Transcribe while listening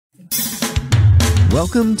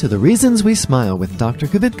Welcome to The Reasons We Smile with Dr.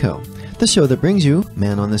 Kvitko, the show that brings you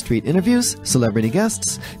man-on-the-street interviews, celebrity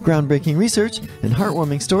guests, groundbreaking research, and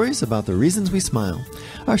heartwarming stories about the reasons we smile.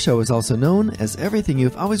 Our show is also known as everything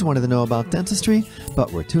you've always wanted to know about dentistry,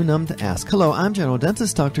 but we're too numb to ask. Hello, I'm General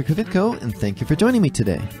Dentist Dr. Kvitko, and thank you for joining me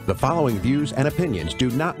today. The following views and opinions do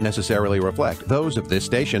not necessarily reflect those of this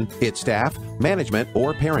station, its staff, management,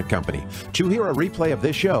 or parent company. To hear a replay of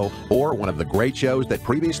this show or one of the great shows that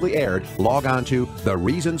previously aired, log on to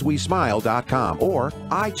thereasonswesmile.com or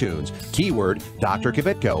iTunes, keyword Dr.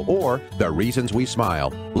 Kvitko or The Reasons We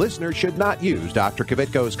Smile. Listeners should not use Dr.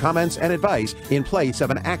 Kvitko's comments and advice in place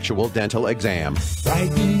of an actual dental exam.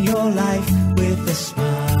 Brighten your life with a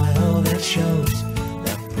smile that shows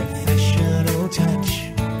the professional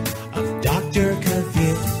touch of Dr.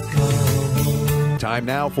 Kvitko. Time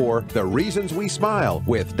now for The Reasons We Smile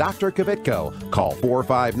with Dr. Kvitko. Call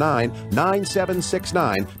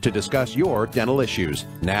 459-9769 to discuss your dental issues.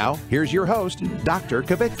 Now, here's your host, Dr.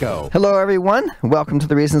 Kvitko. Hello, everyone. Welcome to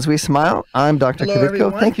The Reasons We Smile. I'm Dr.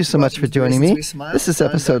 Kvitko. Thank you so much for joining me. This is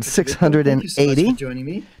episode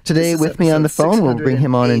 680. Today with me on the phone, we'll bring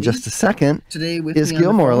him on in just a second, is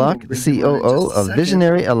Gil Morlock, COO of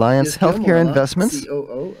Visionary Alliance Healthcare Investments.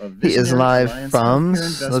 He is live from,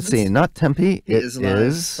 let's see, not Tempe, it is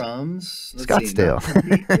Scottsdale.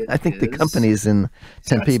 I think the company's in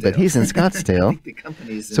Tempe, but he's in Scottsdale.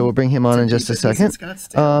 So we'll bring him on in just a second.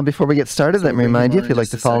 Before we get started, let me remind you, if you'd like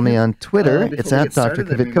to follow me on Twitter, it's at Dr.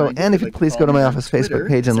 Kvitko. And if you'd please go to my office Facebook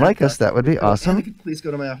page and like us, that would be awesome.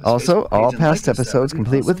 Also, all past episodes,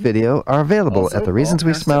 complete with video, are available at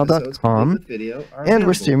thereasonswesmile.com, and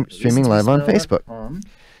we're streaming live on Facebook.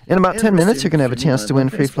 In about 10 minutes, you're going to have a chance to win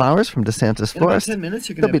free flowers from DeSantis Florist.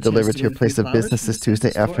 They'll be delivered to your place of business this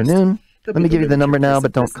Tuesday afternoon. Let me give you the number now,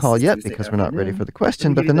 but don't call yet because we're not ready for the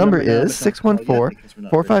question. But the number is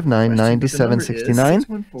 614-459-9769,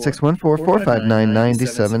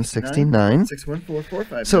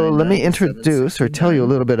 614-459-9769. So let me introduce or tell you a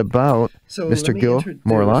little bit about Mr. Gil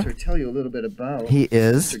Morlock. He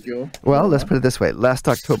is, well, let's put it this way. Last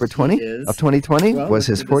October 2020 was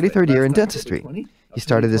his 43rd year in dentistry. He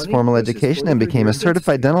started his formal education and became a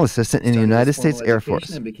certified dental assistant in the United States Air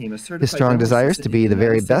Force. His strong desires to be the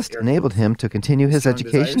very best enabled him to continue his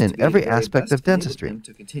education in every aspect of dentistry.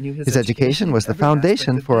 His education was the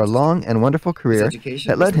foundation for a long and wonderful career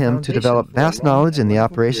that led him to develop vast knowledge in the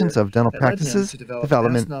operations of dental practices,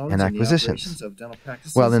 development, and acquisitions.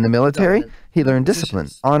 While in the military, he learned discipline,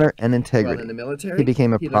 honor, and integrity. He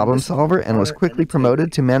became a problem solver and was quickly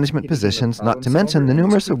promoted to management positions, not to mention the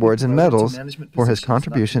numerous awards and medals for his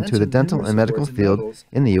contribution to the dental and medical field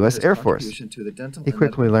in the U.S. Air Force. He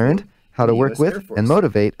quickly learned how to work with and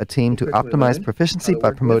motivate a team to optimize proficiency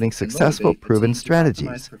by promoting successful, proven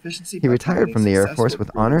strategies. He retired from the Air Force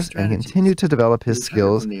with honors and continued to develop his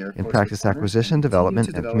skills in practice acquisition, development,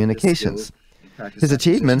 and communications. His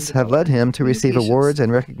achievements have led him to receive awards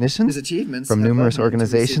and recognitions from numerous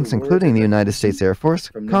organizations, including the United States Air Force,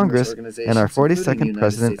 Congress, and our 42nd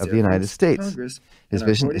President of the United States. His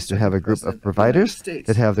vision is to have a group of providers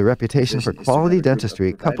that have the reputation for quality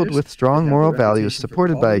dentistry, coupled with strong moral values,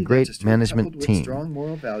 supported by a great management team.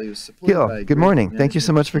 Gil, good morning. Thank you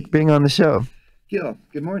so much for being on the show. Gil,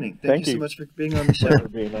 good morning. Thank you so much for being on the show. For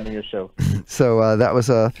being on your show. So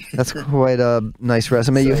that's quite a nice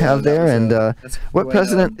resume you have there. And what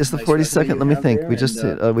president is the 42nd? Let me think. We just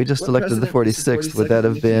elected the 46th. Would that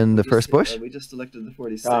have been the first Bush? We just elected the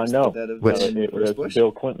 46th. No. Which? It was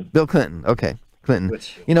Bill Clinton. Bill Clinton. Okay, Clinton.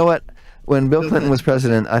 You know what? When Bill Clinton was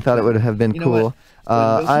president, I thought it would have been cool.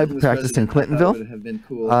 I practiced in Clintonville.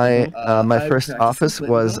 My first office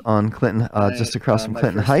was on Clinton, just across from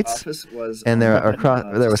Clinton Heights, and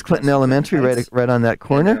there was Clinton Elementary right on that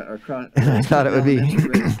corner. And I thought it would be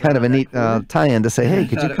kind of a neat tie-in to say, "Hey,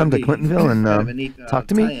 could you come to Clintonville and talk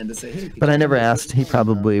to me?" But I never asked. He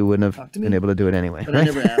probably wouldn't have been able to do it anyway.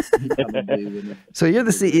 Right? So you're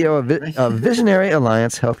the CEO of Visionary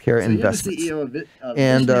Alliance Healthcare Investments,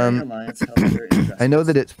 and I know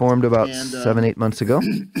that it formed about 7-8 months ago.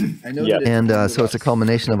 And so it's a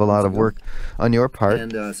culmination of a lot of work on your part,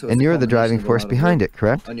 and you're the driving force behind it,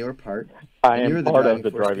 correct? I am part of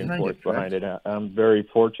the driving force behind it. I'm very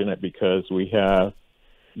fortunate because we have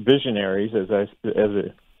visionaries, as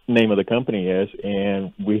the name of the company is,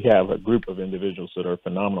 and we have a group of individuals that are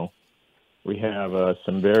phenomenal. We have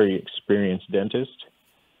some very experienced dentists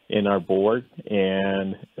in our board,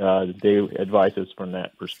 and they advise us from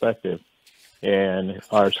that perspective. And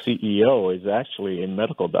our CEO is actually a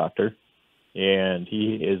medical doctor, and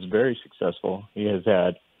he is very successful. He has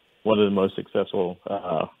had one of the most successful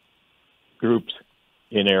groups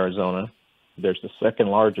in Arizona, There's the second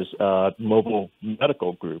largest mobile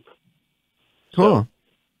medical group. Cool. So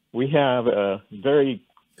we have a very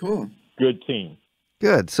good team.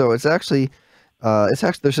 Good. So it's actually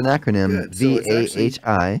there's an acronym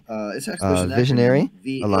VAHI, Visionary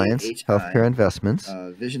Alliance Healthcare Investments.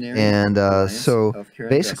 And so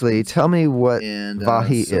basically, tell me what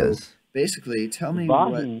VAHI is. Basically, tell me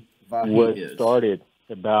VAHI was started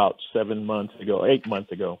about 8 months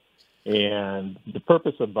ago. And the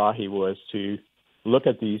purpose of VAHI was to look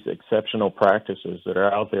at these exceptional practices that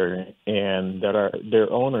are out there and that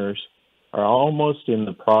their owners are almost in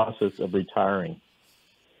the process of retiring.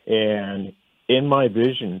 And in my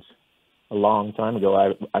visions a long time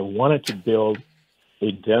ago, I wanted to build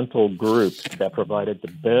a dental group that provided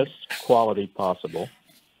the best quality possible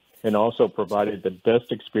and also provided the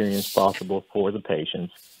best experience possible for the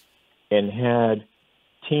patients and had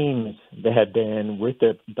teams that had been with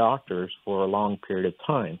the doctors for a long period of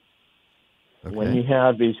time. Okay. When you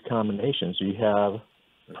have these combinations, you have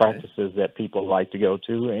practices that people like to go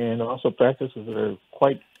to and also practices that are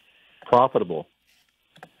quite profitable.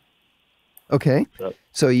 Okay,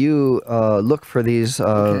 so you look for these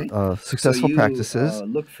successful practices,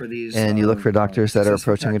 and you look for doctors that are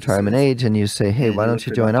approaching retirement age, and you say, "Hey, why don't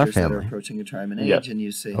you join our family?" And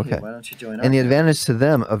the advantage to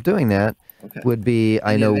them of doing that would be,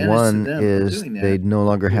 I know one is they no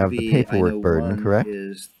longer have the paperwork burden, correct?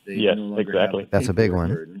 Yes, exactly. That's a big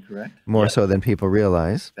one. More so than people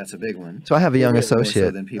realize. That's a big one. So I have a young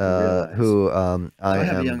associate who I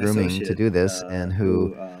am grooming to do this, and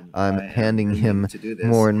who I'm handing him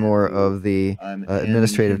more and more of the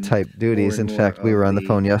administrative type duties. In fact, we were on the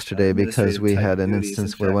phone yesterday because we had an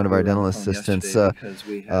instance where one of our dental assistants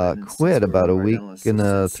quit about a week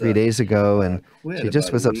and 3 days ago, and she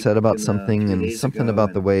just was upset about something, and something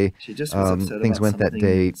about the way things went that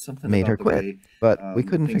day made her quit. But we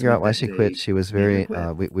couldn't figure out why she quit. She was very,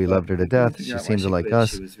 we loved her to death. She seemed to like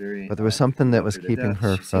us, but there was something that was keeping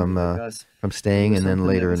her from staying and then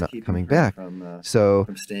later not coming back. So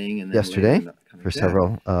yesterday, for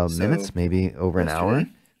several minutes, maybe over an hour,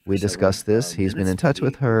 we discussed this. He's been in touch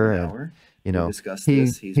with her, and you know,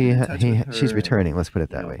 she's returning. Let's put it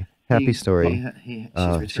that way. Happy story.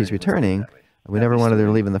 She's returning. We never wanted her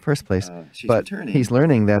to leave in the first place, but he's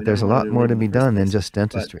learning that there's a lot more to be done than just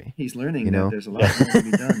dentistry. He's learning that there's a lot more to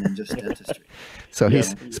be done than just dentistry. So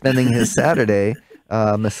he's spending his Saturday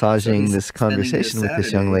massaging this conversation with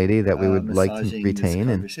this young lady that we would like to retain,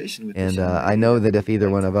 and I know that if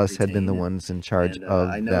either one of us had been the ones in charge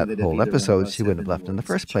of that whole episode, she wouldn't have left in the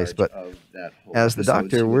first place. But as the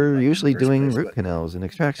doctor, we're usually doing root canals and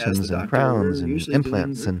extractions and crowns and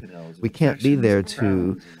implants, and we can't be there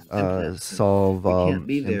to solve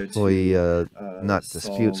employee not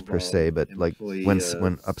disputes per se, but like when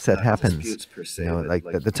upset happens, you know, like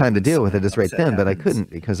the time to deal with it is right then. But I couldn't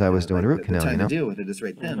because I was doing root canal, you know.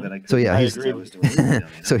 So yeah,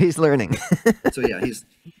 so he's learning.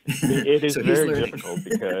 It is very difficult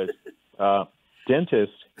because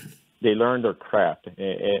dentists, they learn their craft,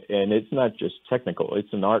 and it's not just technical;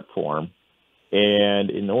 it's an art form. And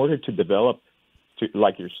in order to develop,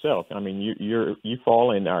 like yourself, I mean, you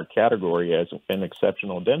fall in our category as an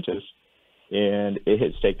exceptional dentist, and it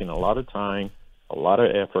has taken a lot of time, a lot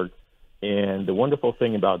of effort. And the wonderful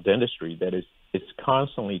thing about dentistry that is it's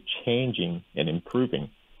constantly changing and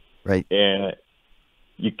improving. Right. And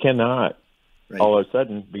you cannot all of a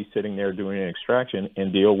sudden be sitting there doing an extraction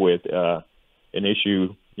and deal with an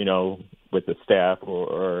issue, you know, with the staff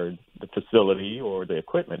or the facility or the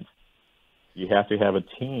equipment. You have to have a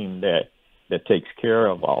team that takes care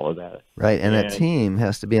of all of that. Right, and that team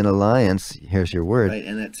has to be an alliance, here's your word,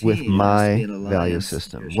 with my value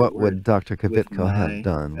system. What would Dr. Kvitko have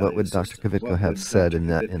done? What would Dr. Kvitko have said in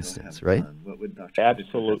that instance, right?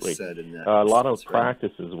 Absolutely. A lot of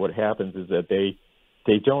practices, what happens is that they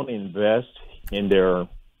don't invest in their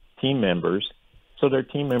team members, so their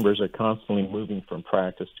team members are constantly moving from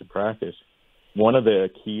practice to practice. One of the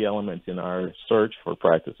key elements in our search for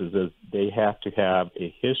practices is they have to have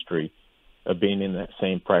a history of being in that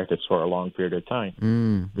same practice for a long period of time.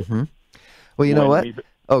 Mm-hmm. Well, you know what?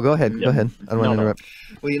 Oh, go ahead. Go ahead. I don't want to interrupt.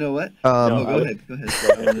 Well, you know what? Go ahead.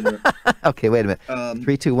 Okay, wait a minute.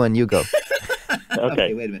 3, 2, 1, you go.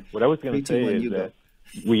 Okay, wait a minute. What I was going to say is that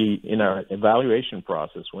we, in our evaluation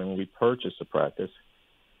process, when we purchase a practice,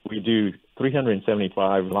 we do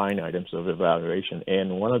 375 line items of evaluation.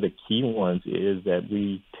 And one of the key ones is that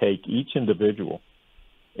we take each individual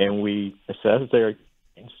and we assess their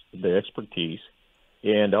expertise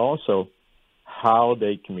and also how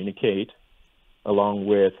they communicate, along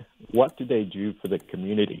with what do they do for the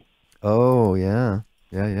community. Oh, yeah.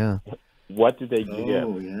 Yeah, yeah. What did they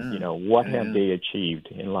give? You know, what have they achieved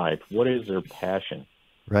in life? What is their passion?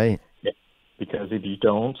 Right. Because if you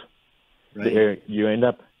don't, you end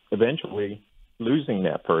up eventually losing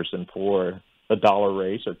that person for a $1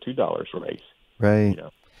 race or $2 race. Right. You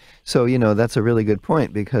know? So, you know, that's a really good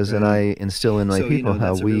point, because then I instill in my people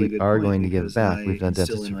how we are going to give back. We've done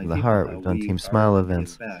Dentistry from the Heart. We've done Team Smile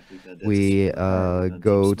events. We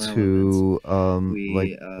go to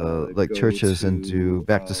like churches and do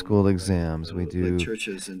back-to-school exams. We do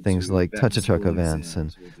things like touch-a-truck events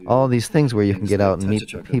and all these things where you can get out and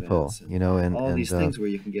meet people, you know, and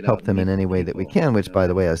help them in any way that we can, which, by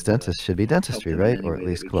the way, as dentists should be dentistry, right? Or at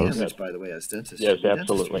least close. Yes,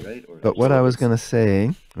 absolutely. But what I was going to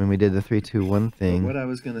say, when we did the 3-2-1 thing,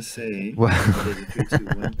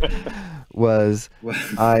 was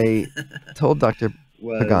I told Dr.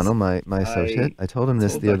 Pagano, my associate, I told him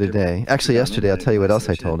this the other day. Actually, yesterday, I'll tell you what else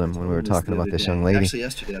I told him when we were talking about this young lady.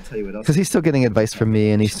 Because he's still getting advice from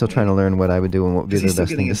me, and he's still trying to learn what I would do and what would be the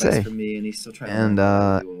best thing to say.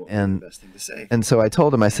 And so I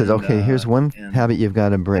told him, I said, okay, here's one habit you've got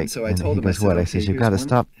to break. And he goes, what? I said, you've got to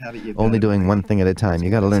stop only doing one thing at a time. You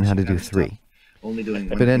got to learn how to do 3.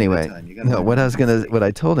 But anyway, no, what I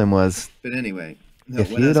told him was, if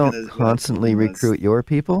you don't constantly recruit your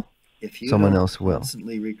people, someone else will.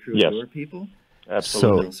 Yes,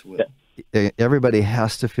 absolutely. So everybody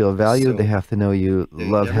has to feel valued. They have to know you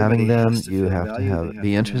love having them. You have to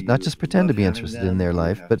be interested, not just pretend to be interested in their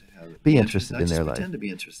life, but be interested in their life.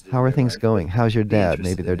 How are things going? How's your dad?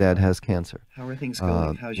 Maybe their dad has cancer. How are things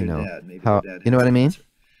going? You know what I mean?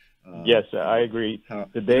 Yes, I agree.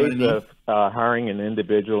 The days of hiring an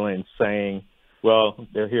individual and saying, well,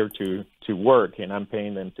 they're here to work and I'm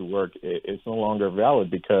paying them to work, it's no longer valid,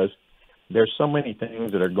 because there's so many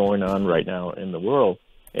things that are going on right now in the world,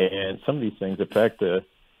 and some of these things affect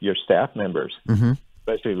your staff members,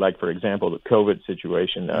 especially, like, for example, the COVID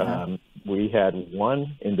situation. We had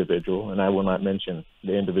one individual, and I will not mention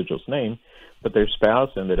the individual's name, but their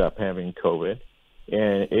spouse ended up having COVID,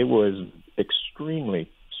 and it was extremely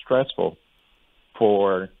stressful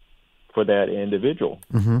for that individual.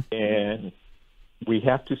 And we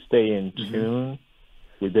have to stay in tune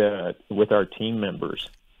with our team members.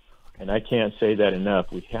 And I can't say that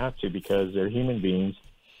enough. We have to, because they're human beings,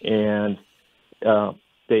 and if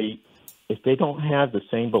they don't have the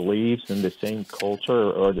same beliefs and the same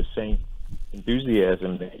culture or the same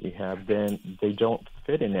enthusiasm that you have, then they don't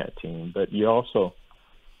fit in that team. But you also,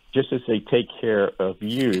 just as they take care of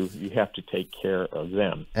you, you have to take care of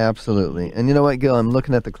them. Absolutely. And you know what, Gil, I'm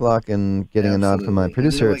looking at the clock and getting a nod from my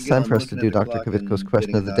producer. It's time for us to do Dr. Kvitko's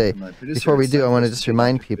question of the day. Before we do, I want to just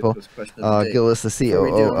remind people, Gil is the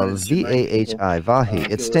COO of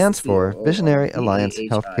VAHI. It stands for Visionary Alliance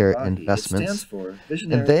Healthcare Investments.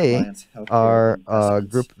 And they are a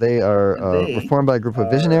group, were formed by a group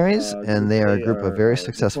of visionaries, and they are a group of very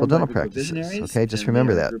successful dental practices. Okay, just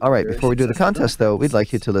remember that. All right, before we do the contest, though, we'd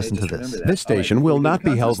like you to listen to this. This station will not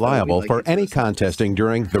be held liable for any contesting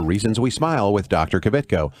during The Reasons We Smile with Dr.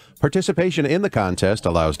 Kvitko. Participation in the contest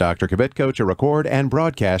allows Dr. Kvitko to record and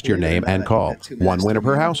broadcast your name and call. One winner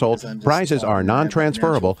per household. Prizes are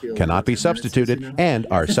non-transferable, cannot be substituted, and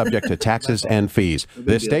are subject to taxes and fees.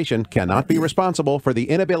 This station cannot be responsible for the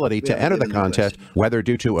inability to enter the contest, whether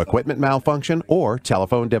due to equipment malfunction or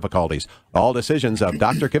telephone difficulties. All decisions of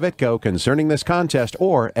Dr. Kvitko concerning this contest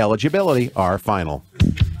or eligibility are final.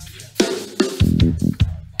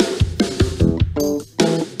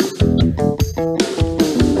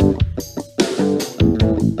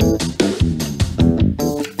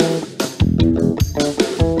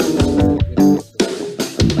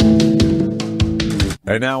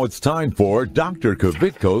 And now it's time for Dr.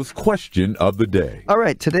 Kvitko's question of the day. All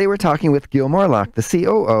right, today we're talking with Gil Morlock, the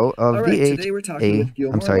COO of VAHI,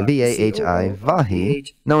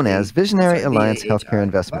 known as Visionary Alliance Healthcare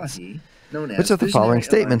Investments. Which of the following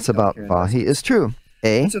statements about VAHI is true?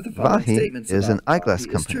 A. VAHI is an eyeglass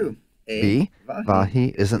company. B.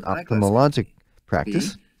 VAHI is an ophthalmologic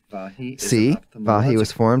practice. C. VAHI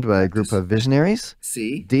was formed by a group of visionaries.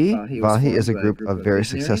 D. VAHI is a group of very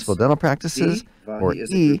successful dental practices. Or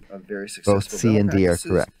E. Both C and D are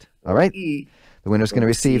correct. All right. The winner's going to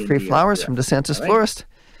receive free flowers from DeSantis Florist.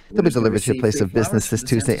 They'll be delivered to your place of business this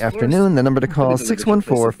Tuesday afternoon. The number to call is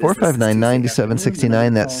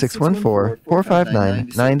 614-459-9769. That's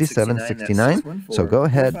 614-459-9769. So go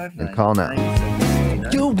ahead and call now.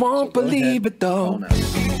 You won't believe it though.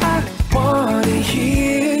 I want to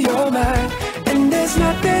hear your mind. And there's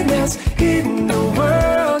nothing else in the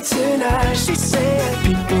world tonight. She said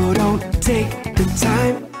people don't take the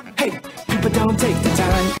time. Hey, people don't take the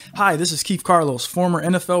time. Hi, this is Keith Carlos, former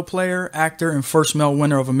NFL player, actor, and first male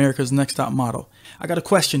winner of America's Next Top Model. I got a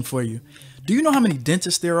question for you. Do you know how many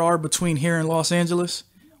dentists there are between here and Los Angeles?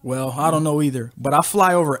 Well, I don't know either, but I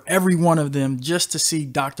fly over every one of them just to see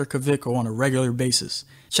Dr. Kvitko on a regular basis.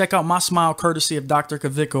 Check out my smile courtesy of Dr.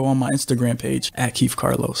 Kvitko on my Instagram page at Keith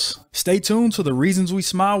Carlos. Stay tuned to The Reasons We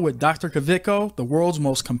Smile with Dr. Kvitko, the world's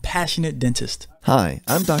most compassionate dentist. Hi,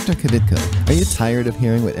 I'm Dr. Kvitko. Are you tired of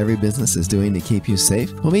hearing what every business is doing to keep you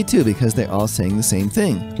safe? Well, me too, because they're all saying the same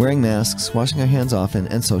thing. Wearing masks, washing our hands often,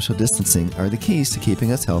 and social distancing are the keys to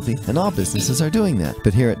keeping us healthy, and all businesses are doing that.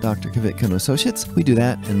 But here at Dr. Kvitko & Associates, we do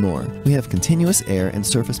that and more. We have continuous air and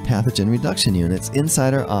surface pathogen reduction units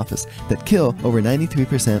inside our office that kill over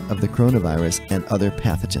 93% of the coronavirus and other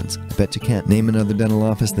pathogens. I bet you can't name another dental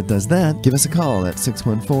office that does that. Give us a call at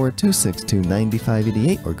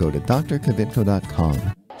 614-262-9588 or go to drkvitko.com.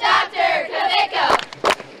 Dr. Kvitko,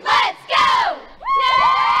 let's go!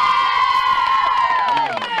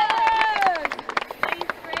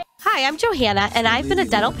 Hi, I'm Johanna, and I've been a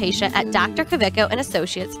dental patient at Dr. Kvitko &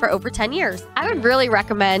 Associates for over 10 years. I would really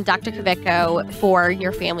recommend Dr. Kvitko for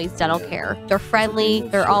your family's dental care. They're friendly.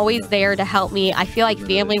 They're always there to help me. I feel like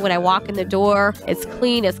family when I walk in the door. It's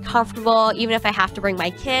clean, it's comfortable. Even if I have to bring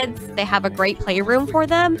my kids, they have a great playroom for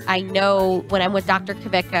them. I know when I'm with Dr.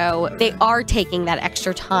 Kvitko, they are taking that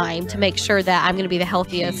extra time to make sure that I'm going to be the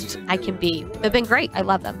healthiest I can be. They've been great. I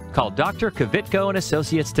love them. Call Dr. Kvitko &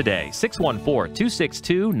 Associates today,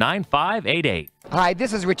 614-262-9588. Hi,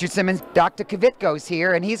 this is Richard Simmons. Dr. Kvitko's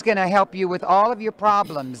here, and he's going to help you with all of your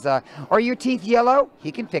problems. Are your teeth yellow?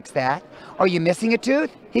 He can fix that. Are you missing a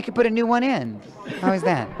tooth? He can put a new one in. How is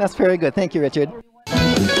that? That's very good. Thank you, Richard.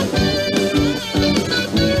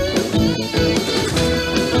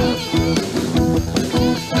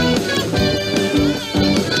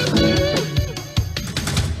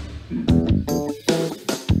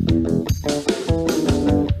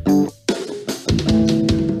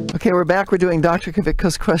 Okay, we're back. We're doing Dr.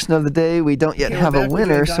 Kvitko's question of the day. We don't yet have a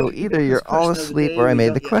winner, so either you're all asleep or I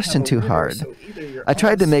made the question too hard. I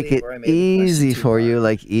tried to make it easy for you,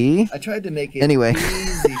 like E. Anyway.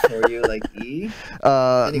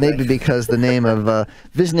 Maybe because the name of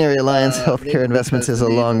Visionary Alliance Healthcare Investments is a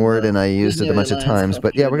long word and I used it a bunch of times.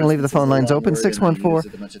 But yeah, we're going to leave the phone lines open,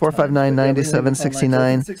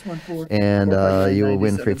 614-459-9769. And you will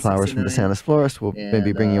win free flowers from DeSantis Florist. We'll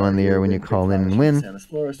maybe bring you on the air when you call in and win.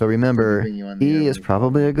 So remember, E is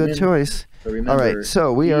probably a good choice. All right,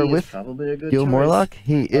 so we are with Gil Morlock.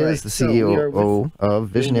 He is the CEO of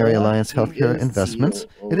Visionary Alliance Healthcare Investments.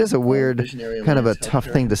 It is a weird, kind of a tough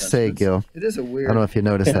thing to say, Gil. I don't know if you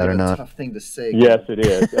noticed that or not. Yes, it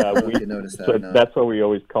is. That's why we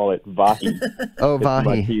always call it Vahi. Oh,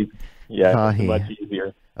 Vahi. Yeah, it's much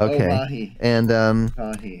easier. Okay,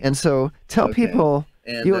 and so tell people,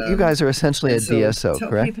 you guys are essentially a DSO,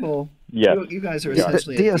 correct? Yes.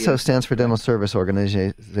 DSO stands for Dental Service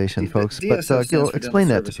Organization, folks, but Gil, explain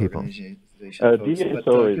that to people.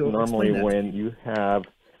 DSO is normally when you have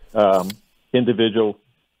individual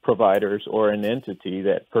providers or an entity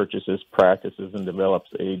that purchases practices and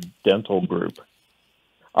develops a dental group.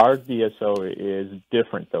 Our DSO is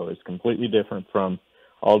different, though. It's completely different from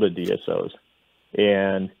all the DSOs.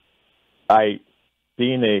 And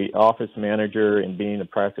being an office manager and being a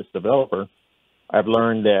practice developer, I've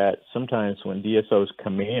learned that sometimes when DSOs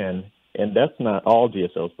come in, and that's not all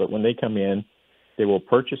DSOs, but when they come in, they will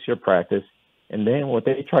purchase your practice, and then what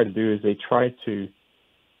they try to do is they try to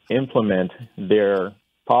implement their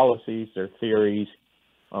policies, their theories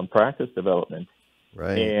on practice development.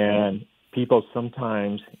 Right. And people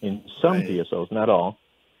sometimes, in some DSOs, not all,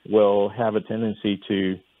 will have a tendency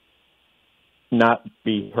to not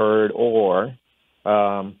be heard or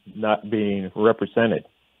not being represented.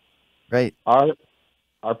 Right. Our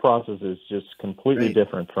process is just completely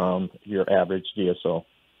different from your average DSO.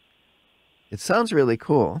 It sounds really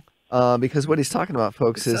cool. Because what he's talking about,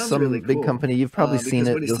 folks, is some big company. You've probably seen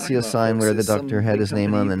it. You'll see a sign where the doctor had his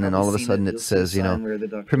name on, and then all of a sudden it says, you know,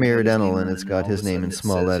 Premier Dental, and it's got his name in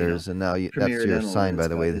small letters. And now that's your sign, by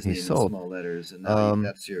the way, that he's sold. But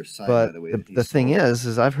the thing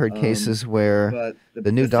is I've heard cases where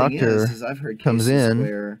the new doctor comes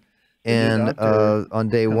in and on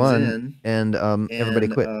day one, and everybody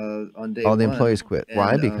quit. All the employees quit.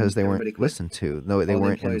 Why? Because they weren't listened to. No, they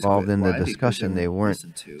weren't involved in the discussion. They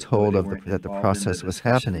weren't told that the process was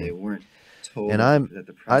happening. And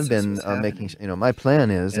I've been making, my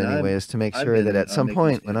plan is anyway, is to make sure that at some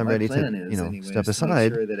point when I'm ready to, step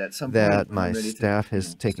aside, that my staff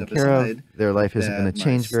is taken care of, their life isn't going to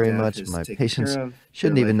change very much, my patients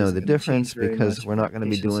shouldn't even know the difference because we're not going to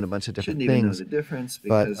be doing a bunch of different things.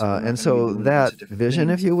 But, and so that vision,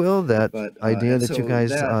 if you will, that idea that you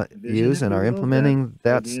guys use and are implementing,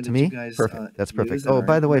 that's, to me, perfect. That's perfect. Oh,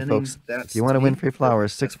 by the way, folks, if you want to win free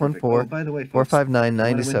flowers,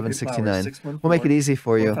 614-459-9769. We'll make it easy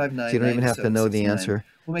for you, so you don't even have to know the answer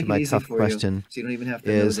to my tough question.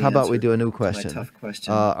 How about we do a new question?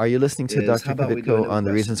 Are you listening to Dr. Kvitko on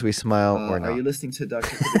The Reasons We Smile or not?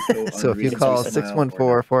 So if you call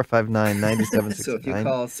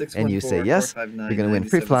 614-459-9769 and you say yes, you're going to win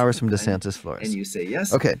free flowers from DeSantis Florist.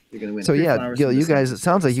 Okay, so yeah, Gil, you guys, it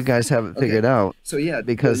sounds like you guys have it figured out,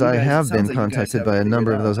 because I have been contacted by a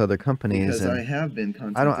number of those other companies, and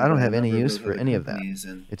I don't have any use for any of that.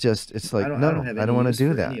 It's like, no, I don't want to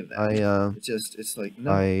do that.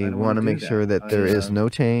 I want to make sure that there is no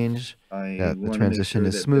change, that the transition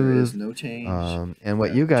is smooth, and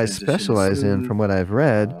what you guys specialize in, from what I've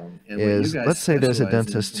read, is, let's say there's a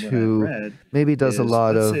dentist who maybe does a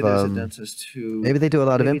lot of, maybe they do a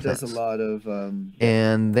lot of implants,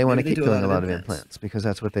 and they want to keep doing a lot of implants because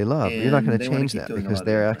that's what they love. You're not going to change that because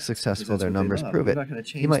they're successful, their numbers prove it.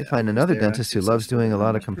 You might find another dentist who loves doing a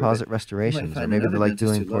lot of composite restorations, or maybe they like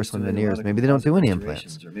doing porcelain veneers. Maybe they don't do any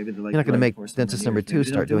implants. You're not going to make dentist number 2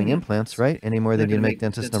 start doing implants, right? Any more than you make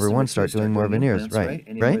dentist number 1 start doing more veneers, right?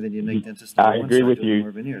 Right? I agree with you.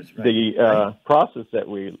 The process that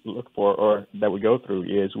we look for, or that we go through,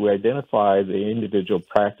 is we identify the individual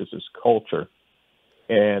practice's culture.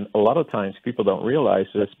 And a lot of times people don't realize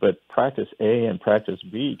this, but practice A and practice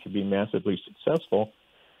B can be massively successful,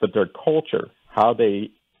 but their culture, how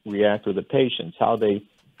they react with the patients, how they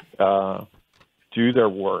do their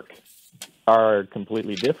work, are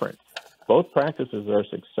completely different. Both practices are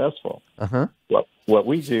successful. What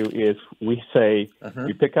we do is we say,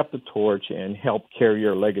 you pick up the torch and help carry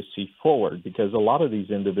your legacy forward, because a lot of these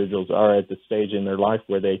individuals are at the stage in their life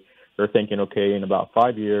where they're thinking, okay, in about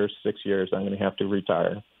 5 years, 6 years, I'm going to have to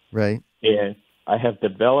retire. Right. And I have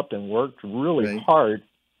developed and worked really hard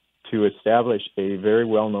to establish a very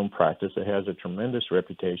well-known practice that has a tremendous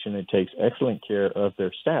reputation and takes excellent care of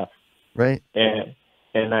their staff. Right. And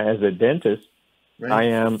as a dentist, I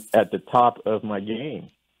am at the top of my game.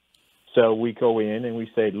 So we go in and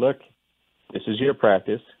we say, look, this is your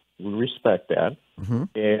practice. We respect that.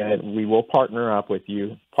 And we will partner up with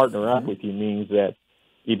you. Partner up with you means that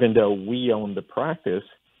even though we own the practice,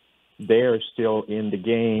 they are still in the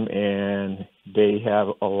game and they have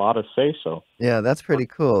a lot of say-so. Yeah, that's pretty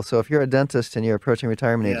cool. So if you're a dentist and you're approaching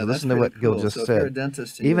retirement age, listen to what Gil just said.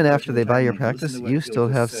 Even after they buy your practice, you still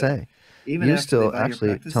have say. You still,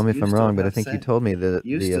 actually, tell me if I'm wrong, but I think you told me that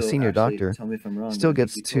the senior doctor still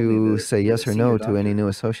gets to say yes or no to any new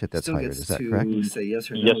associate that's hired. Is that correct? Yes,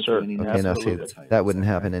 sir. Okay, now see, that wouldn't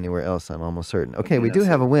happen anywhere else, I'm almost certain. Okay, we do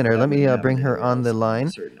have a winner. Let me bring her on the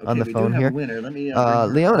line, on the phone here.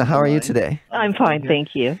 Leona, how are you today? I'm fine,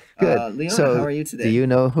 thank you. Good. So, do you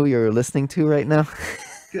know who you're listening to right now?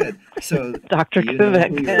 Good. So, Dr.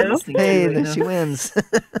 Kvitko. Hey, there she wins.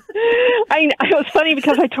 It was funny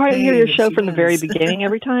because I try to hear your show from the very beginning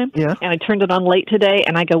every time. Yeah. And I turned it on late today,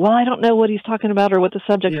 and I go, well, I don't know what he's talking about or what the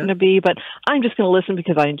subject's going to be, but I'm just going to listen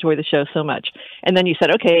because I enjoy the show so much. And then you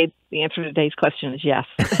said, okay, the answer to today's question is yes.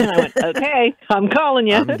 And I went, okay, I'm calling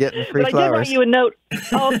you. I'm getting free flowers. I did write you a note.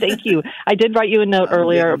 Oh, thank you. I did write you a note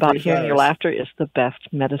earlier about hearing your laughter is the best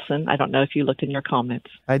medicine. I don't know if you looked in your comments.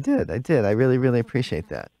 I did. I really, really appreciate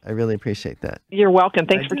that. I really appreciate that. You're welcome.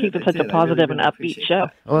 Thanks for keeping such a positive and upbeat show.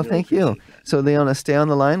 Well, thank you. So, Leona, stay on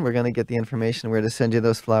the line. We're going to get the information where to send you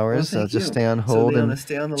those flowers. Just stay on hold. And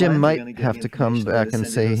Jim might have to come back and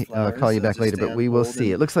say, call you back later, but we will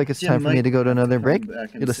see. It looks like it's time for me to go to another break.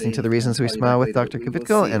 You're listening to The Reasons We Smile with Dr.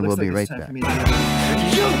 Kvitko, and we'll be right back.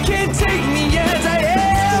 You can't take me as I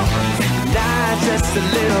am, not just a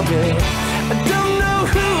little bit. I don't know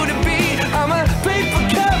who to be. I'm a paper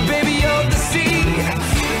cup, baby, of the sea.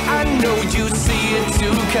 I know you see it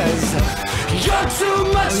too, 'cause you're too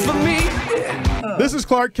much for me. This is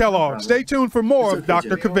Clark Kellogg. Stay tuned for more of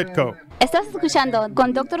Dr. Kvitko. Estás escuchando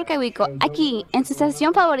con Dr. Kvitko aquí en su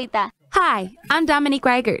estación favorita. Hi, I'm Dominique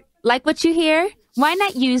Reichert. Like what you hear? Why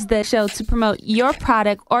not use the show to promote your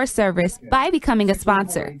product or service by becoming a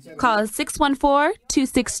sponsor? Call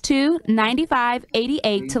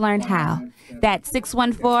 614-262-9588 to learn how. That's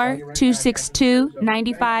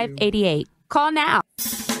 614-262-9588. Call now.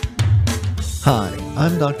 Hi,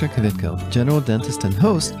 I'm Dr. Kvitko, general dentist and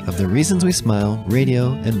host of the Reasons We Smile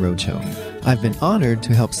radio and roadshow. I've been honored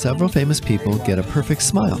to help several famous people get a perfect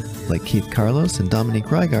smile, like Keith Carlos and Dominique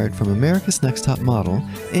Reigard from America's Next Top Model,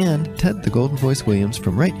 and Ted the Golden Voice Williams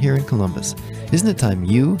from right here in Columbus. Isn't it time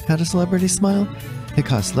you had a celebrity smile? It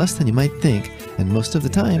costs less than you might think, and most of the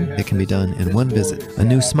time, it can be done in one visit. A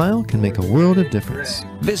new smile can make a world of difference.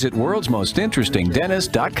 Visit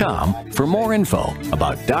worldsmostinterestingdentist.com for more info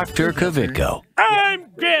about Dr. Kvitko. I'm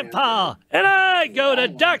Grandpa, and I go to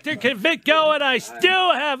Dr. Kvitko, and I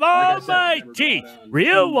still have all my teeth.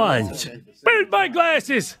 Real ones. Where's my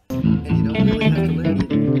glasses?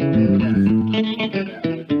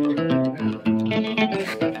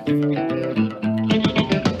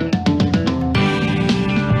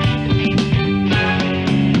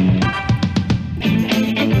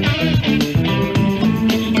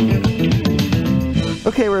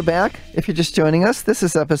 Okay, we're back. If you're just joining us, this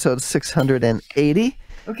is episode 680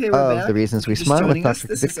 of The Reasons We Smile with Dr.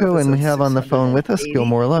 Kvitko, and we have on the phone with us Gil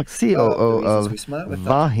Morlock, COO of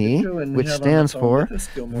VAHI, which stands for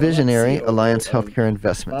Visionary Alliance Healthcare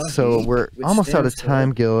Investments. So we're almost out of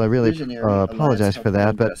time, Gil. I really apologize for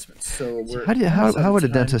that, but how would a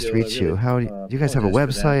dentist reach you? Do you guys have a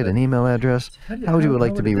website, an email address? How would you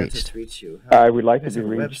like to be reached? I would like to be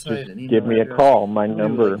reached. Just give me a call. My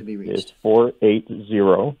number is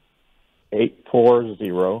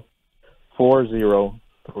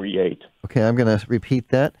 480-840-4038. Okay, I'm going to repeat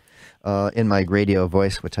that in my radio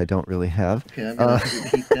voice, which I don't really have. Okay, I'm going to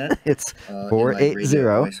repeat that. It's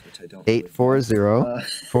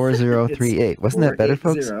 480-840-4038. Wasn't that better,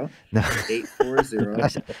 folks? No.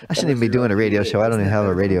 840. I shouldn't even be doing a radio show. I don't even have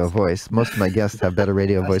a radio voice. Most of my guests have better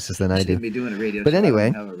radio voices than I do. But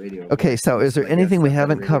anyway, okay, so is there anything we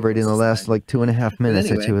haven't covered in the last like 2.5 minutes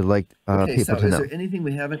that you would like people to know? Is there anything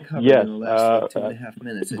we haven't covered in the last 2.5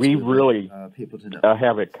 minutes? We really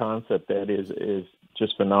have a concept that is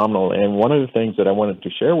just phenomenal. And one of the things that I wanted to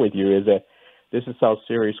share with you is that this is how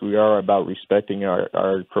serious we are about respecting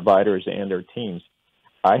our providers and their teams.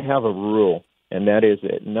 I have a rule, and that is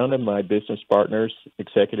that none of my business partners,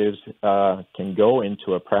 executives, can go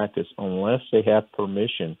into a practice unless they have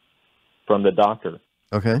permission from the doctor.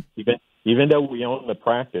 Okay. Even though we own the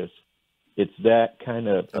practice, it's that kind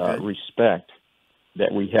of respect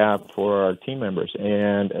that we have for our team members.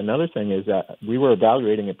 And another thing is that we were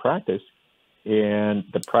evaluating a practice, and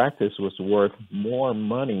the practice was worth more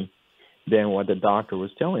money than what the doctor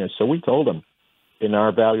was telling us. So we told him in our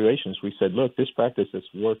evaluations, we said, look, this practice is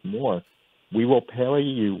worth more. We will pay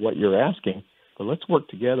you what you're asking, but let's work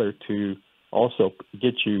together to also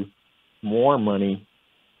get you more money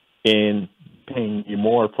in paying you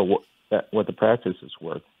more for what the practice is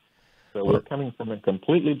worth. So we're coming from a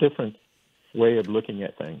completely different way of looking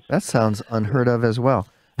at things. That sounds unheard of as well.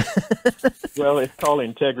 Well, it's called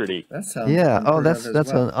integrity. That sounds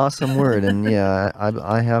that's an awesome word, and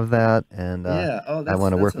I have that, and I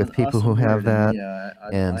want to work with people who have that,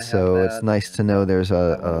 and so it's nice to know there's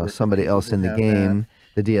somebody else in the game,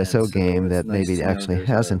 the DSO game, that maybe actually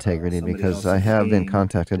has integrity, because I have been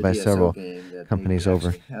contacted by several companies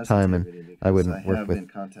over time, and I wouldn't work with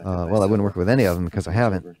I wouldn't work with any of them because I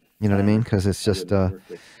haven't. You know what I mean? Because it's just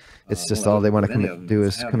all they want to do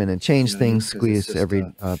is come in and change things, squeeze every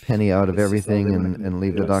penny out of everything, and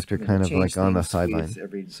leave the doctor kind of like on the sideline.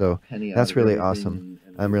 So that's really awesome.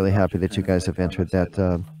 I'm really happy that you guys have entered that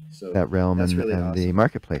realm and the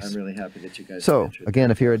marketplace. I'm really happy that you guys so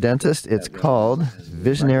again, if you're a dentist, it's called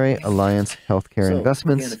Visionary Alliance Healthcare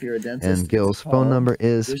Investments, and Gil's phone number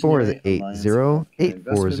is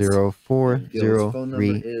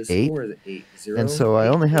 480-840-4038. And so I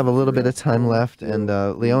only have a little bit of time left, and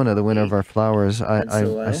Leona, the winner of our flowers,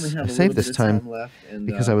 I saved this time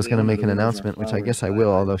because I was going to make an announcement, which I guess I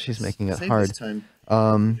will, although she's making it hard.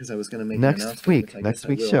 Next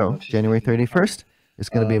week's show, January 31st, is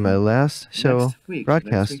going to be my last show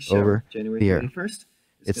broadcast over the air.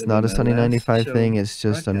 It's not a Sunny 95 thing. It's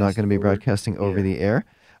just I'm not going to be broadcasting over the air.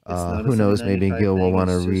 Who knows, maybe Gil will want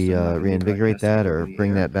to reinvigorate that or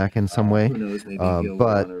bring that back in some way.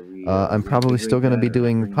 But I'm probably still going to be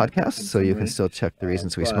doing podcasts, so you can still check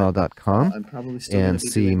thereasonswesmile.com and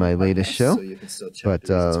see my latest show. But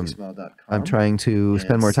I'm trying to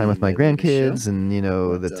spend more time with my grandkids and,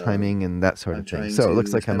 the timing and that sort of thing. So it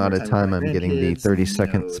looks like I'm out of time. I'm getting the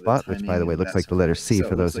 30-second spot, which, by the way, looks like the letter C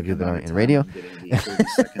for those of you that aren't in radio.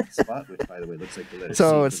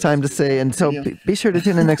 So it's time to say, and so be sure to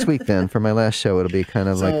tune in next week then for my last show. It'll be kind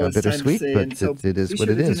of like a bittersweet, but it is what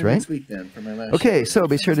it is, right? Okay, so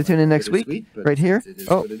be sure to tune in next week right here.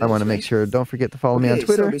 Oh, I want to make sure, don't forget to follow me on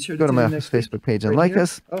Twitter. Go to my office Facebook page and like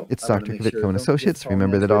us. It's Dr. Kvitko and Associates.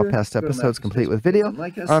 Remember that all past episodes, complete with video,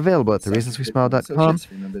 are available at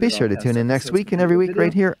thereasonswesmile.com. Be sure to tune in next week and every week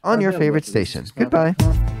right here on your favorite station. Goodbye.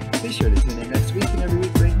 Be sure to tune in next week and every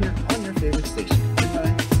week right here on your favorite station. Goodbye.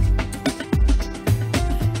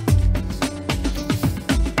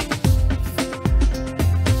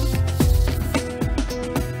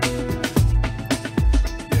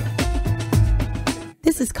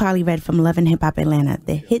 This is Carly Red from Love and Hip Hop Atlanta,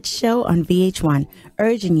 the hit show on VH1,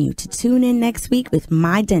 urging you to tune in next week with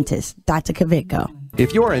my dentist, Dr. Kvitko.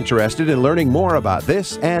 If you're interested in learning more about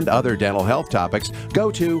this and other dental health topics,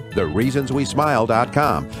 go to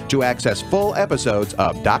thereasonswesmile.com to access full episodes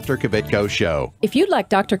of Dr. Kvitko's show. If you'd like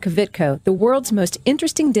Dr. Kvitko, the world's most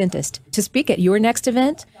interesting dentist, to speak at your next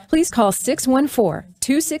event, please call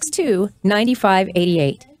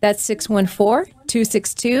 614-262-9588. That's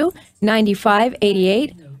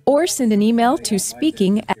 614-262-9588, or send an email to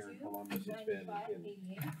speaking@.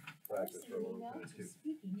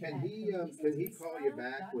 Can he call you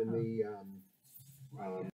back when the